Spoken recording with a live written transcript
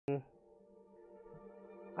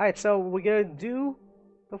Alright, so we're gonna do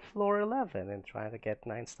the floor 11 and try to get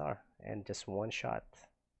 9 star and just one shot.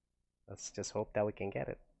 Let's just hope that we can get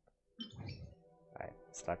it. Alright,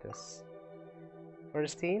 start this.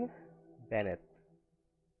 First team, Bennet,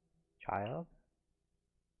 Childe,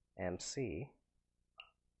 MC,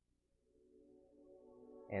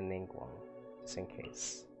 and Ninguang, just in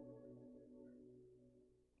case.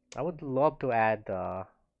 I would love to add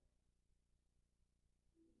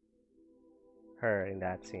her in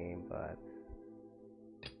that team, but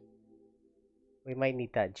we might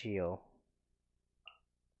need that Geo.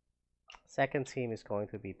 Second team is going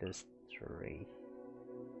to be this 3.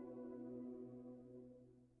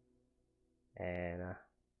 And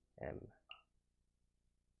M.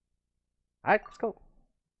 Alright, let's go.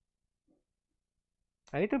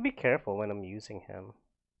 I need to be careful when I'm using him.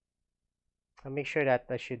 I make sure that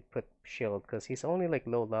I should put shield because he's only like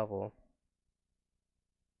low level.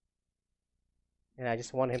 And I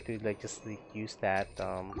just want him to like just like, use that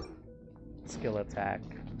skill attack.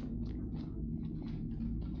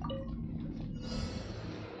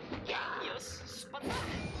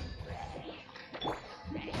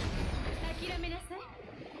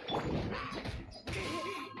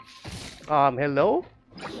 Hello?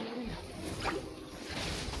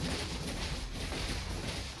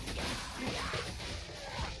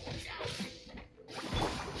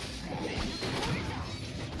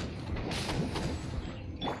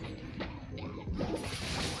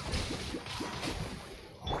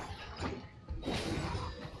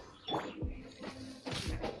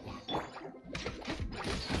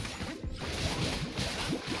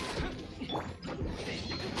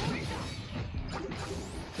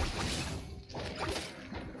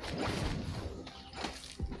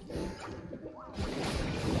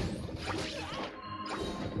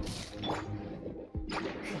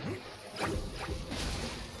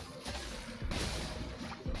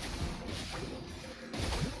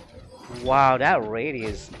 Wow, that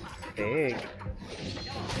radius is big.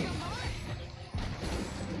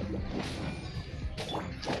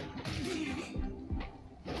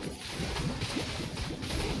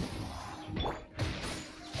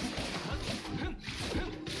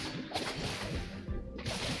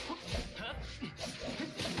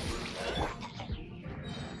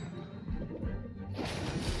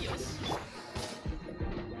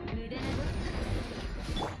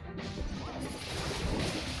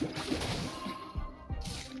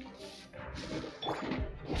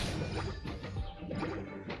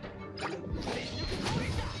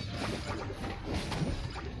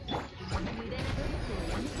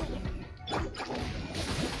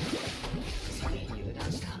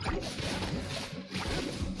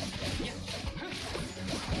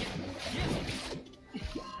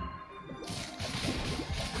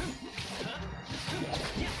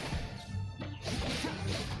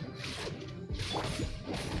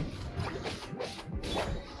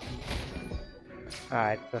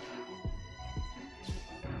 Alright,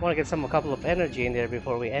 want to get a couple of energy in there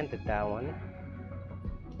before we ended that one.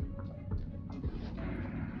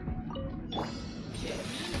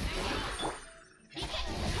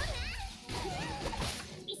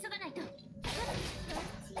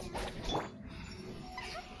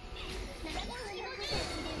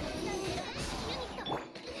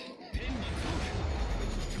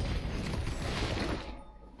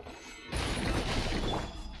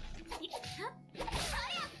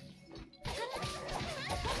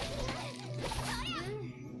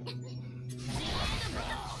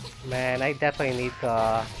 Man, I definitely need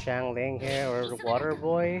Xiangling here, or the Water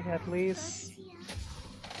Boy at least.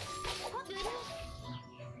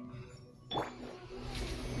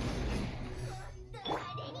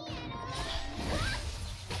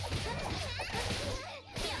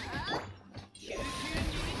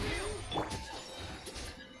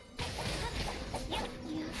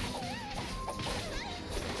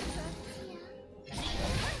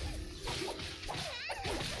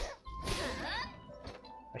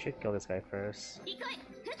 I should kill this guy first.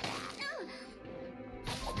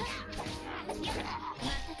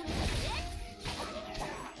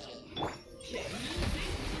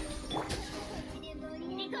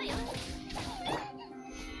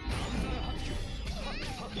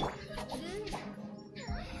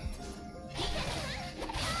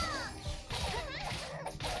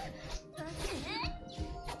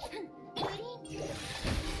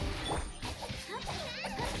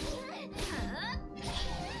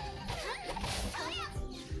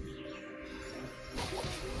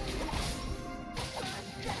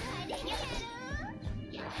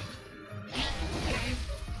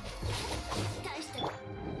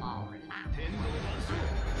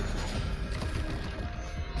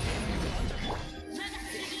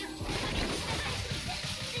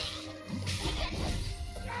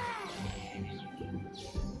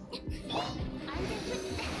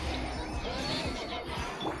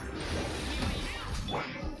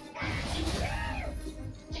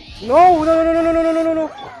 No! No! No! No! No! No! No! No! No!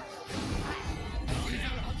 No!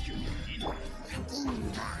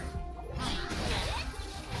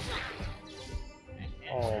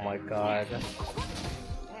 Oh my god.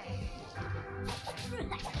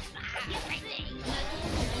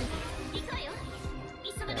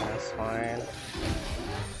 Yeah, that's fine.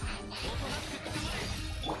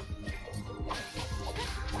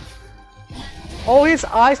 Oh, his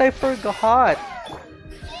eyes! I forgot!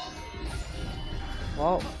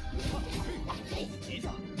 Well,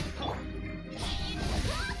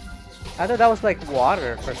 I thought that was like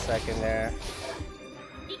water for a second there.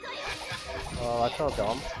 Oh, that's so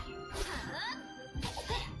dumb.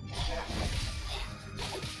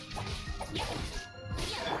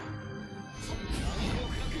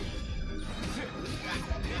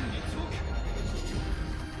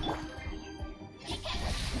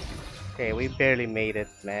 Okay, we barely made it,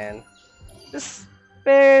 man. Just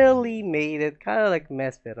barely made it. Kind of like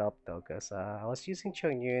messed it up though, cause I was using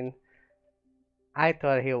Chongyun. I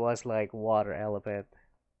thought he was like water element.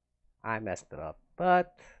 I messed it up,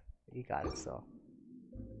 but he got it. So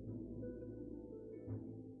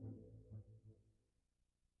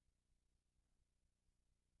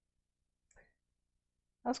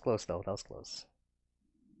that was close though. That was close.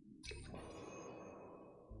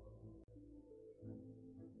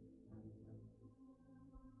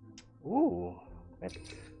 Ooh.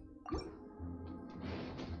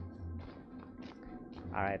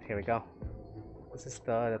 Alright, here we go. This is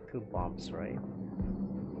the two bombs, right?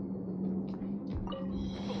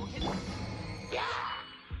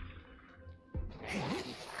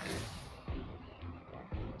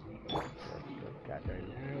 Got their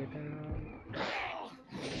narrow down.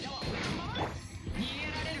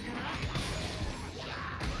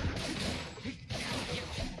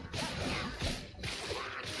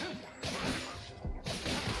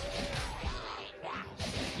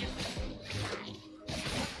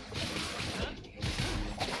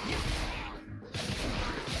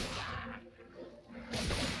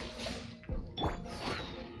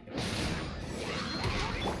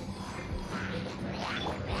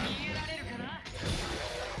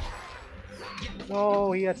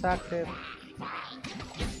 No, he attacked him.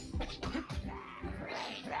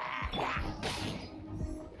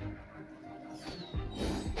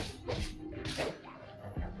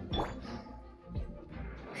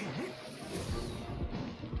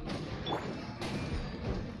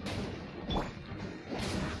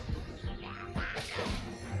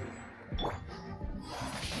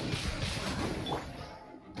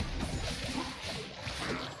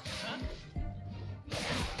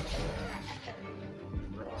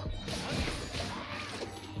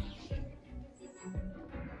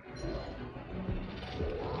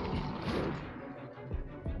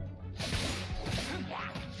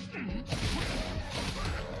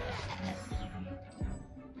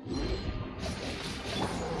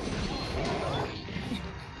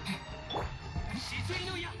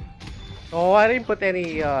 Oh, I didn't put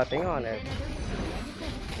any thing on it.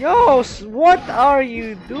 Yo, what are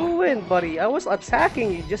you doing, buddy? I was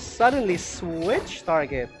attacking you, just suddenly switch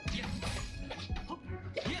target.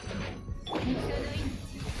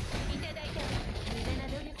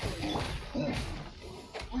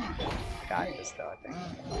 Got this though, I think.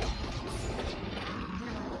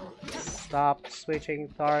 Stop switching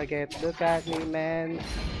target. Look at me, man.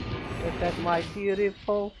 Look at my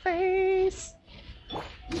beautiful face.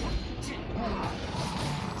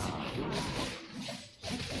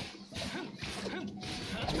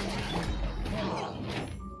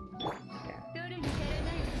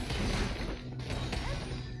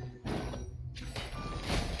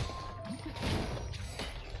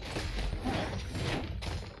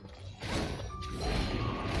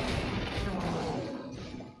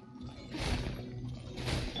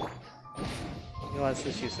 Let's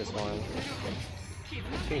just use this one.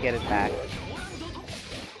 Can get it back.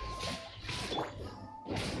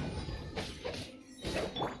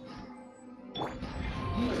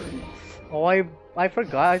 Oh, I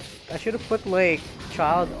forgot. I should have put like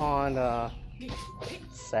Childe on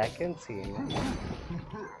second team.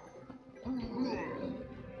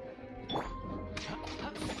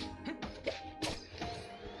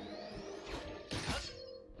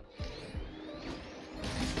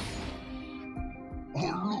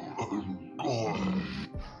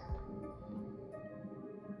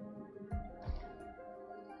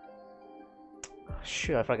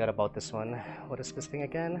 Shoot, I forgot about this one. What is this thing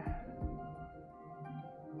again?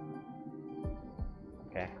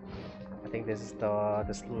 Okay. I think this is the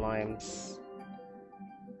slimes.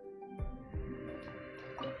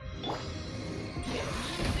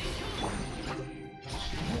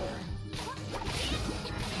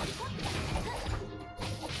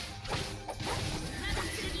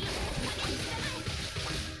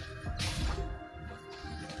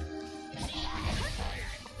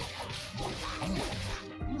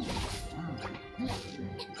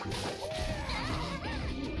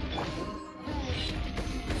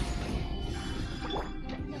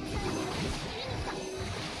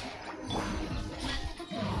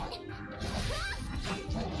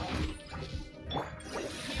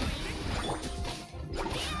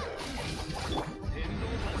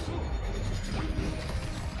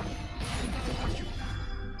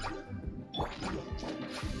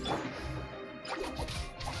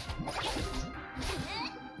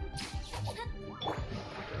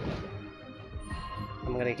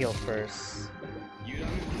 I'm gonna heal first.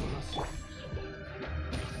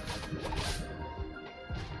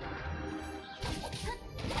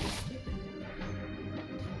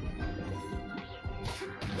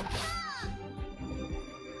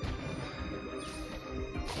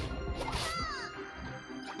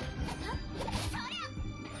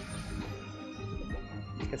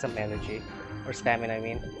 Get some energy. Or stamina, I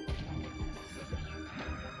mean.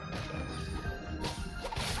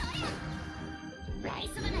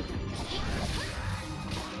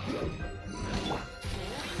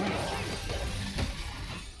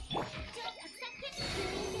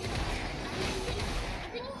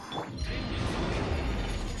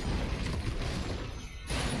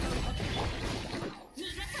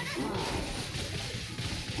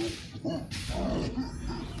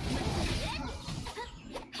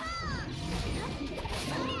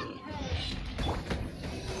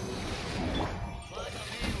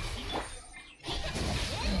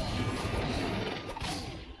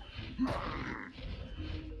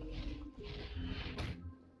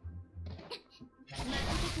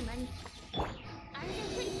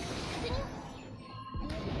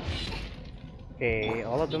 Okay,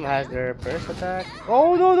 all of them has their burst attack.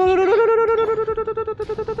 Oh no no no no no no no no no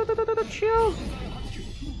no no no! Chill.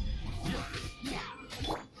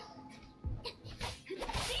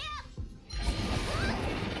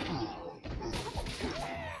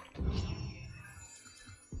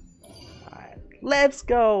 Alright, let's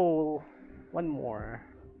go. One more.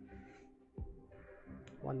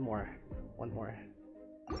 One more. One more.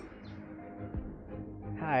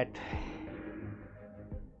 Alright.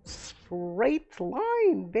 Straight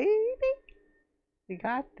line, baby. We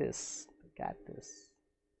got this. We got this.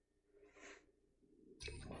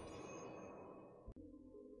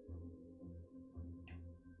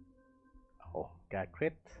 Oh, got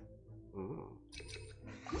crit.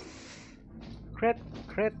 Crit,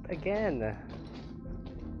 crit again.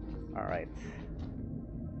 All right.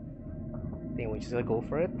 I think we're just gonna go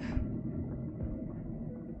for it.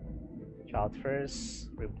 Child first.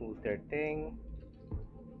 Remove their thing.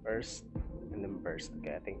 Burst and then burst.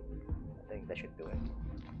 Okay, I think that should do it.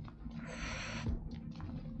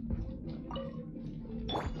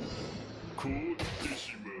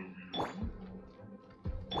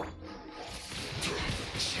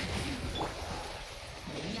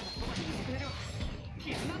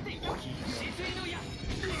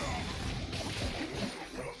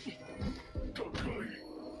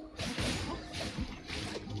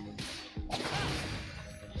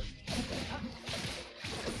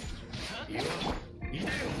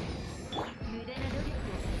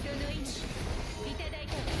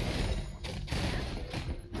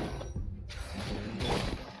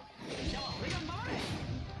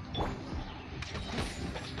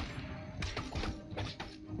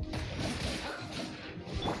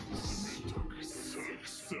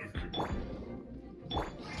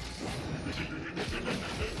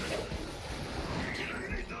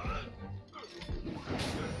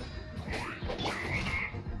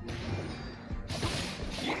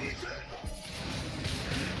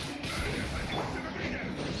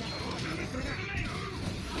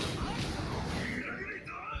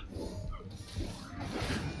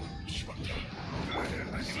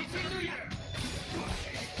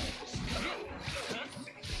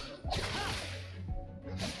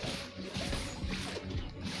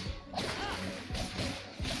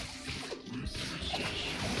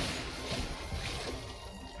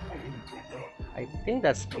 I think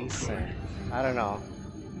that's decent. I don't know.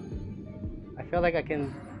 I feel like I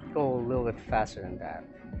can go a little bit faster than that.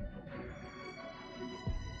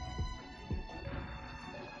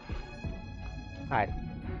 Alright.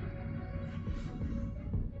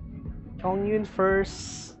 Chongyun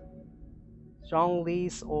first.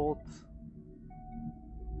 Zhongli's ult.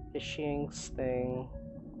 Keqing's thing.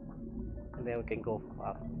 And then we can go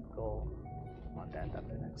on that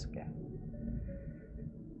after next, okay.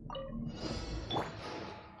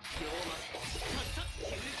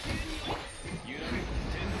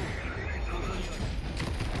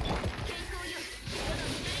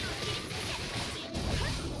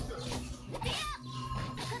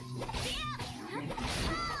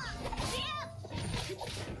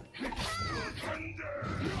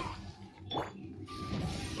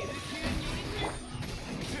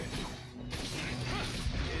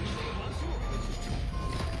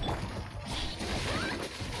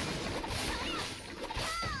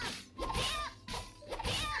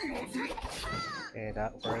 Okay,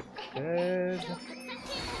 that worked good.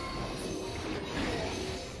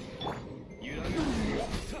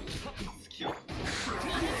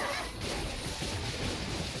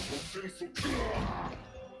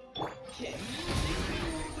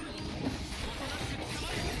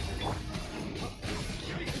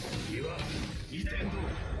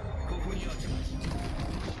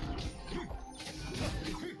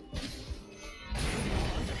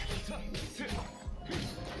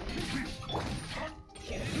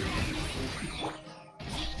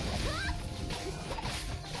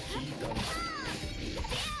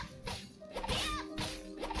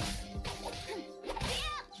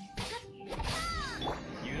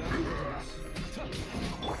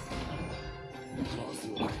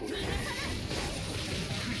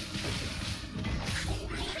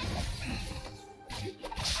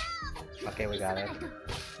 Okay, we got it.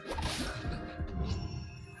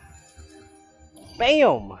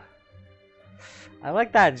 Bam! I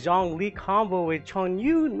like that Zhongli combo with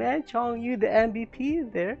Chongyun, man. Chongyun, the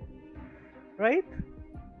MVP there. Right?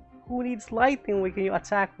 Who needs lightning when you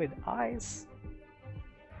attack with ice?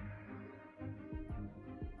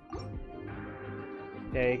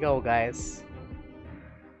 There you go, guys.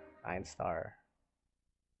 9-star.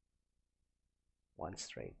 1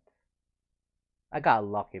 straight. I got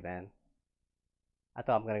lucky, man. I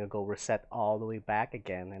thought I'm gonna go reset all the way back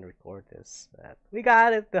again and record this. But we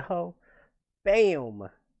got it though. Bam!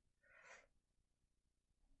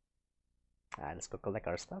 Alright, let's go collect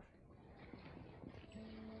our stuff.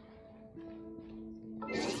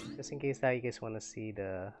 Just in case that you guys want to see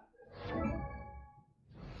the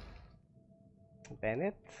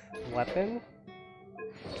Bennet weapon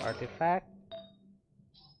artifact.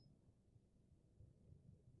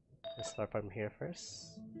 Let's start from here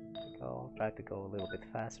first. Go. Try to go a little bit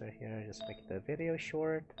faster here. Just make the video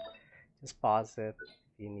short. Just pause it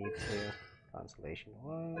if you need to. Constellation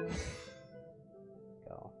 1.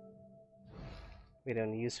 Go. We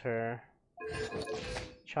don't use her.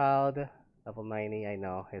 Childe, level 90. I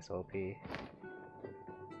know his OP. There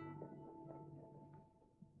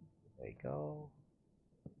you go.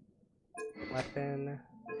 Weapon,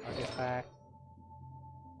 artifact.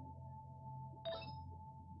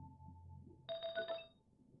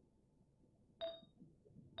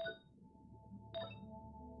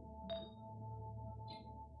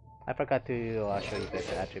 I forgot to show you guys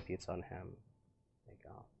the attributes on him. There you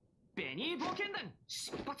go.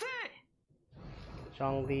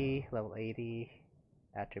 Zhongli, level 80.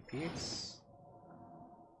 Attributes.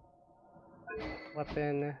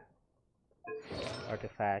 Weapon.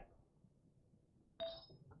 Artifact.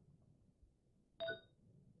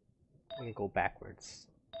 We can go backwards.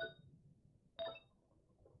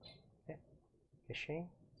 Okay. Keqing.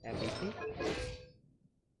 MVP.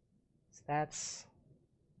 Stats.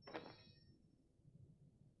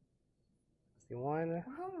 61.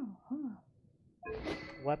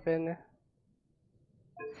 Weapon.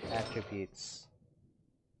 Attributes.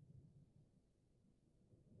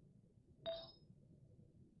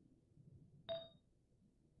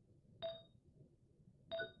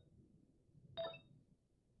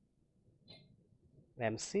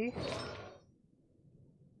 MC.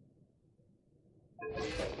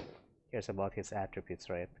 Cares about his attributes,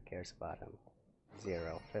 right? Cares about him.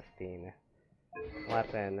 0, 15.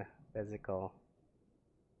 Weapon, physical.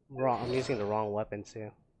 Wrong, I'm using the wrong weapon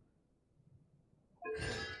too.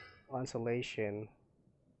 Constellation.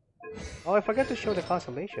 Oh, I forgot to show the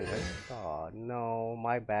constellation, right? Oh no,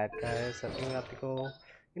 my bad, guys. I think I have to go.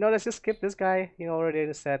 You know, let's just skip this guy. You know, already in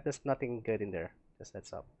the set, there's nothing good in there. Just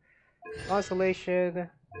heads up. Constellation,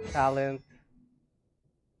 talent,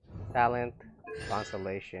 talent,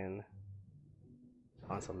 constellation,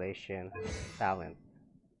 constellation, talent.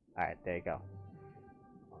 Alright, there you go.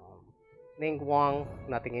 Ninguang,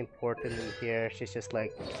 nothing important in here. She's just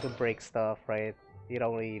like to break stuff, right? You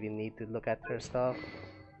don't even need to look at her stuff.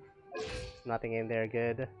 Nothing in there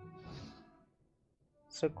good.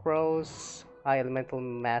 Sucrose, high elemental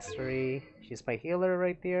mastery. She's my healer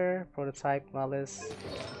right there. Prototype Malice.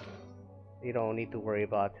 You don't need to worry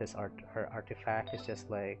about her artifact. It's just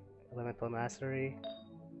like elemental mastery.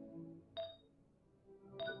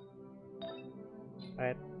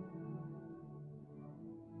 Right.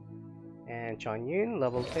 And Chongyun,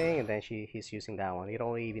 level thing, and then he's using that one. You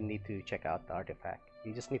don't even need to check out the artifact.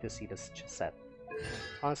 You just need to see this set.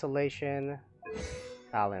 Constellation,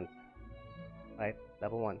 talent. Right,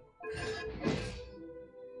 level 1.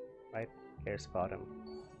 Right, cares about him.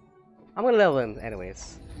 I'm gonna level him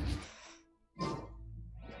anyways.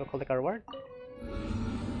 Let's go collect our reward.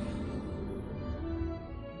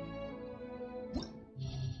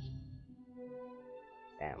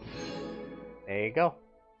 Damn. There you go.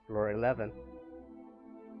 Floor 11.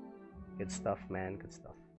 Good stuff, man. Good stuff.